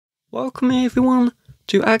Welcome everyone!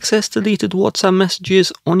 To access deleted WhatsApp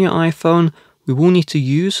messages on your iPhone, we will need to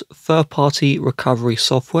use third-party recovery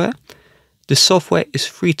software. This software is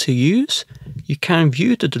free to use. You can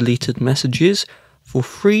view the deleted messages for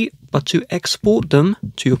free, but to export them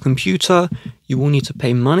to your computer, you will need to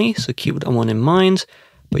pay money, so keep that one in mind,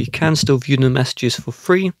 but you can still view the messages for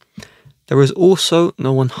free. There is also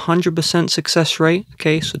no 100% success rate,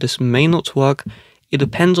 okay, so this may not work. It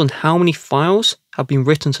depends on how many files have been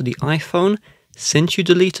written to the iPhone since you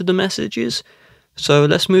deleted the messages. So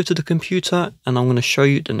let's move to the computer and I'm going to show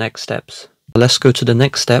you the next steps. Let's go to the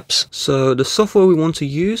next steps. So the software we want to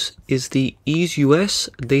use is the EaseUS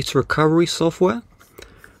data recovery software.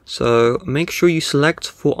 So make sure you select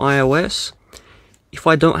for iOS. If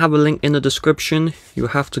I don't have a link in the description, you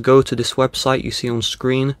have to go to this website you see on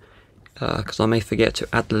screen because I may forget to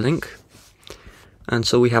add the link. And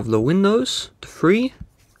so we have the Windows, the free,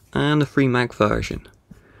 and the free Mac version.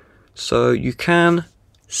 So you can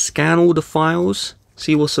scan all the files,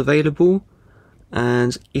 see what's available,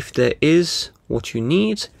 and if there is what you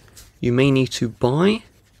need, you may need to buy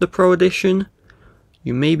the Pro Edition.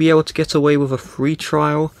 You may be able to get away with a free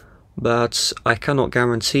trial, but I cannot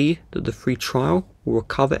guarantee that the free trial will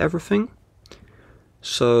recover everything.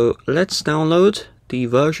 So let's download the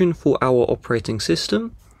version for our operating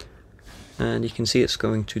system. And you can see it's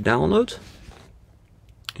going to download.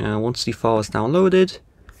 And once the file is downloaded,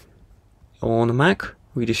 on a Mac,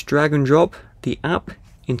 we just drag and drop the app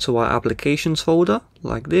into our applications folder,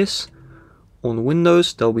 like this. On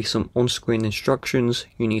Windows, there'll be some on-screen instructions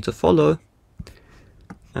you need to follow.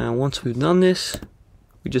 And once we've done this,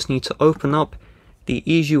 we just need to open up the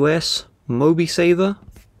EaseUS Mobi Saver.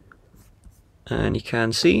 And you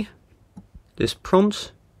can see this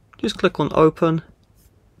prompt. Just click on Open.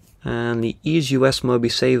 And the EaseUS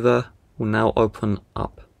Mobi Saver will now open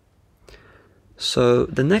up. So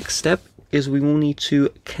the next step is we will need to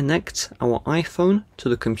connect our iPhone to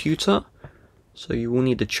the computer. So you will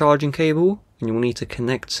need the charging cable and you will need to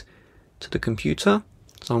connect to the computer.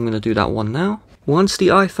 So I'm going to do that one now. Once the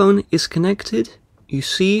iPhone is connected, you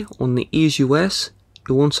see on the EaseUS,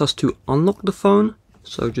 it wants us to unlock the phone.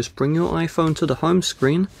 So just bring your iPhone to the home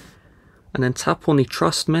screen and then tap on the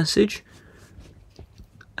trust message.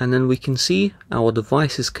 And then we can see our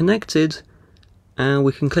device is connected and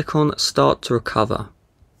we can click on Start to Recover.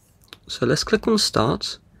 So let's click on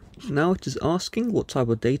Start. Now it is asking what type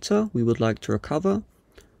of data we would like to recover.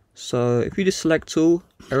 So if you just select all,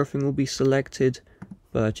 everything will be selected,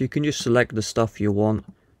 but you can just select the stuff you want.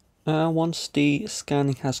 Once the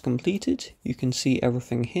scanning has completed, you can see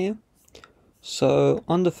everything here. So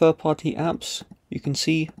under third-party apps, you can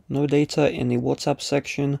see no data in the WhatsApp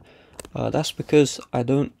section. That's because I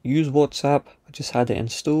don't use WhatsApp, I just had it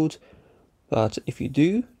installed. But if you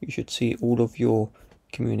do, you should see all of your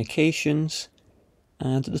communications.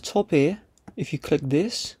 And at the top here, if you click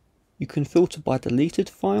this, you can filter by deleted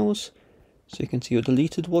files. So you can see your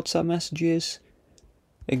deleted WhatsApp messages.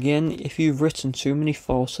 Again, if you've written too many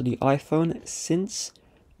files to the iPhone since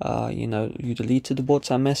you deleted the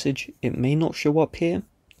WhatsApp message, it may not show up here.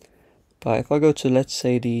 But if I go to, let's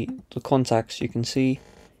say, the contacts, you can see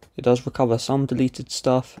it does recover some deleted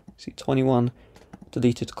stuff. See 21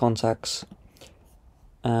 deleted contacts.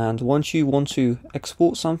 And once you want to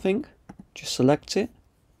export something, just select it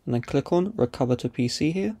and then click on Recover to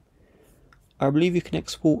PC here. I believe you can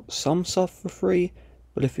export some stuff for free,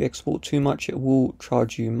 but if you export too much, it will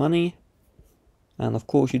charge you money. And of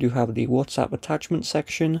course, you do have the WhatsApp attachment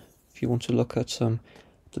section if you want to look at some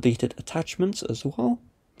deleted attachments as well.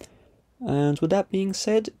 And with that being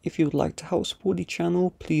said, if you would like to help support the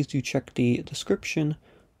channel, please do check the description.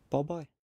 Bye bye.